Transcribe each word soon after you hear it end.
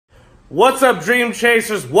What's up, Dream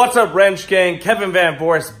Chasers? What's up, Wrench Gang? Kevin Van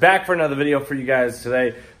Voris back for another video for you guys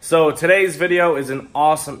today. So today's video is an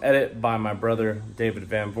awesome edit by my brother, David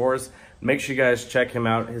Van Voris. Make sure you guys check him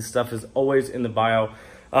out. His stuff is always in the bio.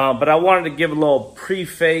 But I wanted to give a little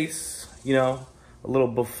preface, you know, a little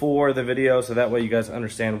before the video, so that way you guys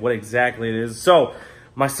understand what exactly it is. So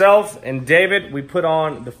myself and David, we put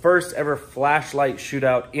on the first ever flashlight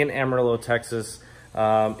shootout in Amarillo, Texas.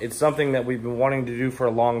 It's something that we've been wanting to do for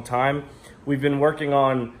a long time. I've been working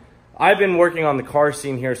on the car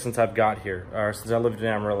scene here since I've got here, or since I lived in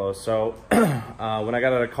Amarillo. So when I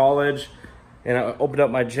got out of college and I opened up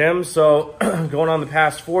my gym, so going on the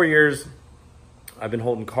past 4 years, I've been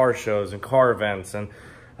holding car shows and car events and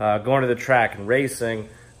going to the track and racing.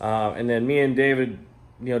 And then me and David,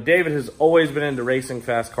 you know, David has always been into racing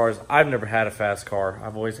fast cars. I've never had a fast car.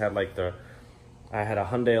 I've always had like I had a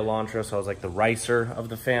Hyundai Elantra, so I was like the racer of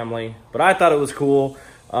the family. But I thought it was cool.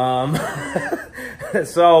 So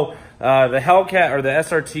the Hellcat, or the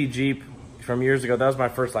SRT Jeep from years ago, that was my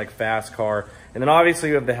first like fast car. And then obviously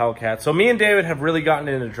you have the Hellcat. So me and David have really gotten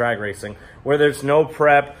into drag racing, where there's no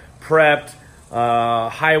prepped,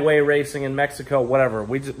 highway racing in Mexico, whatever.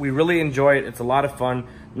 We really enjoy it. It's a lot of fun.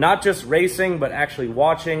 Not just racing, but actually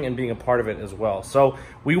watching and being a part of it as well. So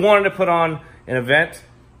we wanted to put on an event,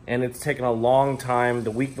 and it's taken a long time. The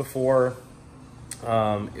week before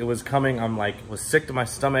it was coming, was sick to my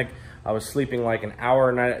stomach. I was sleeping like an hour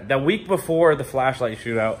a night. The week before the flashlight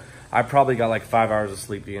shootout, I probably got like 5 hours of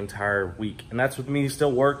sleep the entire week. And that's with me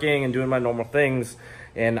still working and doing my normal things.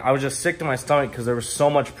 And I was just sick to my stomach because there was so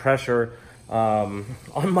much pressure on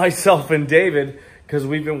myself and David, because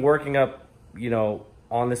we've been working up, you know,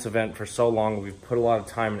 on this event for so long. We've put a lot of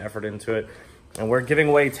time and effort into it. And we're giving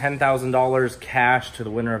away $10,000 cash to the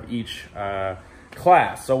winner of each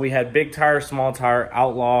class. So we had big tire, small tire,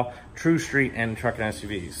 outlaw, true street, and truck and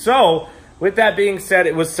SUV. So with that being said,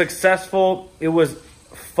 it was successful. It was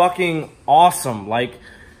fucking awesome. Like,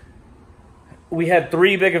 we had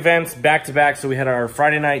 3 big events back to back. So we had our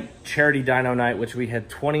Friday night charity dyno night, which we had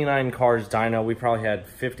 29 cars dyno. We probably had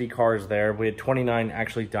 50 cars there. We had 29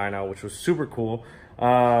 actually dyno, which was super cool.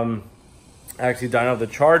 I actually dynoed the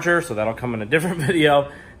Charger, so that'll come in a different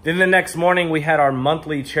video. Then the next morning, we had our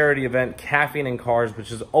monthly charity event, Caffeine and Cars,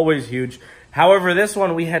 which is always huge. However, this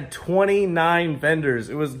one, we had 29 vendors.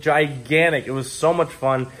 It was gigantic. It was so much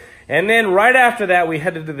fun. And then right after that, we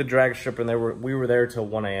headed to the drag strip, and we were there till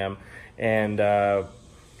 1 a.m. And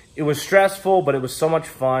it was stressful, but it was so much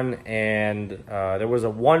fun. And there was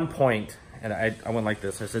one point, and I went like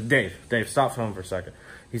this. I said, Dave, stop filming for a second.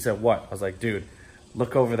 He said, what? I was like, dude,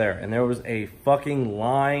 look over there. And there was a fucking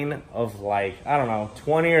line of like, I don't know,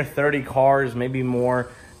 20 or 30 cars, maybe more,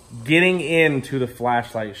 getting into the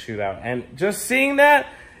flashlight shootout. And just seeing that,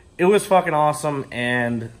 it was fucking awesome.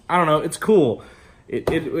 And I don't know, it's cool.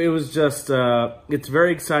 It was just, it's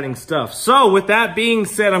very exciting stuff. So with that being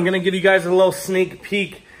said, I'm going to give you guys a little sneak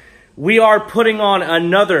peek. We are putting on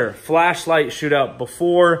another flashlight shootout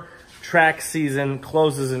before track season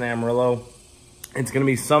closes in Amarillo. It's going to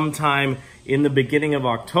be sometime in the beginning of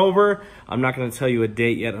October. I'm not going to tell you a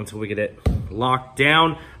date yet until we get it locked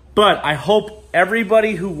down. But I hope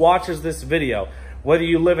everybody who watches this video, whether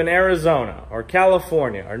you live in Arizona or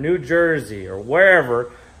California or New Jersey or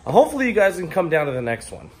wherever, hopefully you guys can come down to the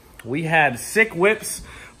next one. We had Sick Whips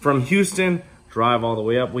from Houston drive all the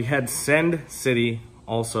way up. We had Send City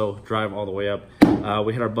also drive all the way up.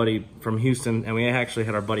 We had our buddy from Houston, and we actually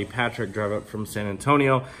had our buddy Patrick drive up from San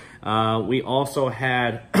Antonio. We also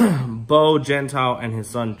had Bo Gentile and his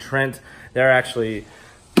son Trent. They're actually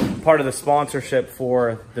part of the sponsorship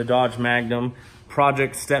for the Dodge Magnum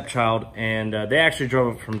Project Stepchild, and they actually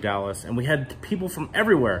drove up from Dallas. And we had people from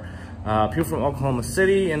everywhere, people from Oklahoma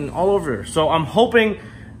City and all over. So I'm hoping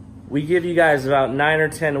we give you guys about 9 or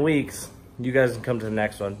 10 weeks. You guys can come to the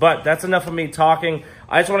next one. But that's enough of me talking.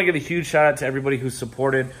 I just want to give a huge shout out to everybody who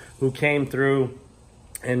supported, who came through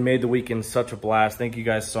and made the weekend such a blast. Thank you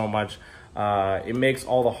guys so much. It makes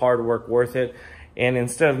all the hard work worth it. And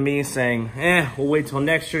instead of me saying, we'll wait till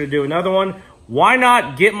next year to do another one, why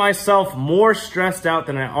not get myself more stressed out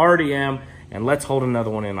than I already am, and let's hold another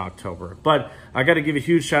one in October. But I got to give a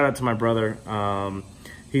huge shout out to my brother.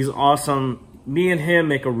 He's awesome. Me and him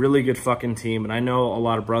make a really good fucking team, and I know a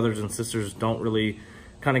lot of brothers and sisters don't really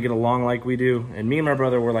kind of get along like we do. And me and my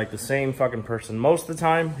brother were like the same fucking person most of the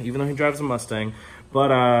time, even though he drives a Mustang.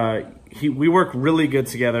 But we work really good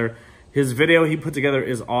together. His video he put together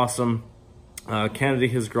is awesome. Kennedy,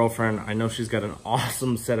 his girlfriend, I know she's got an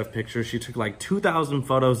awesome set of pictures. She took like 2,000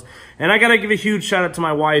 photos. And I gotta give a huge shout out to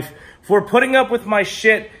my wife for putting up with my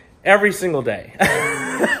shit every single day.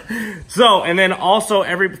 So, and then also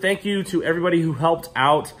thank you to everybody who helped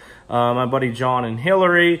out. My buddy John and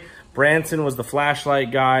Hillary. Branson was the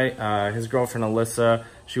flashlight guy. His girlfriend Alyssa,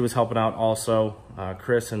 she was helping out also.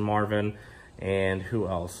 Chris and Marvin. And who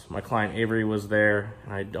else? My client Avery was there.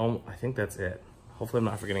 I think that's it. Hopefully I'm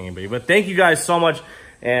not forgetting anybody. But thank you guys so much.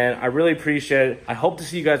 And I really appreciate it. I hope to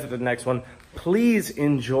see you guys at the next one. Please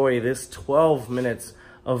enjoy this 12 minutes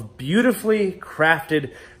of beautifully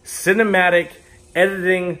crafted, cinematic,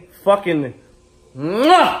 editing, fucking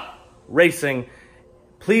racing.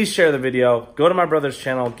 Please share the video. Go to my brother's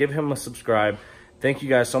channel. Give him a subscribe. Thank you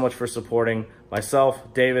guys so much for supporting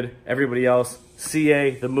myself, David, everybody else,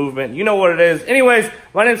 CA, the movement. You know what it is. Anyways,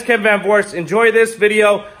 my name is Kevin Van Voris. Enjoy this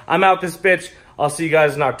video. I'm out this bitch. I'll see you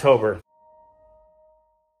guys in October.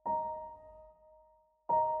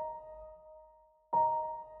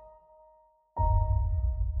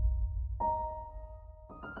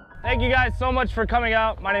 Thank you guys so much for coming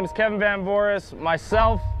out. My name is Kevin Van Voris.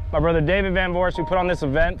 Myself, my brother David Van Voris, we put on this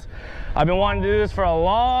event. I've been wanting to do this for a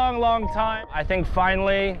long time. I think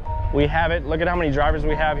finally we have it. Look at how many drivers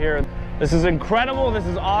we have here. This is incredible. This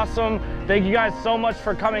is awesome. Thank you guys so much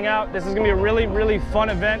for coming out. This is gonna be a really fun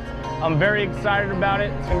event. I'm very excited about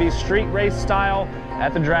it. It's gonna be street race style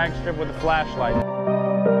at the drag strip with a flashlight.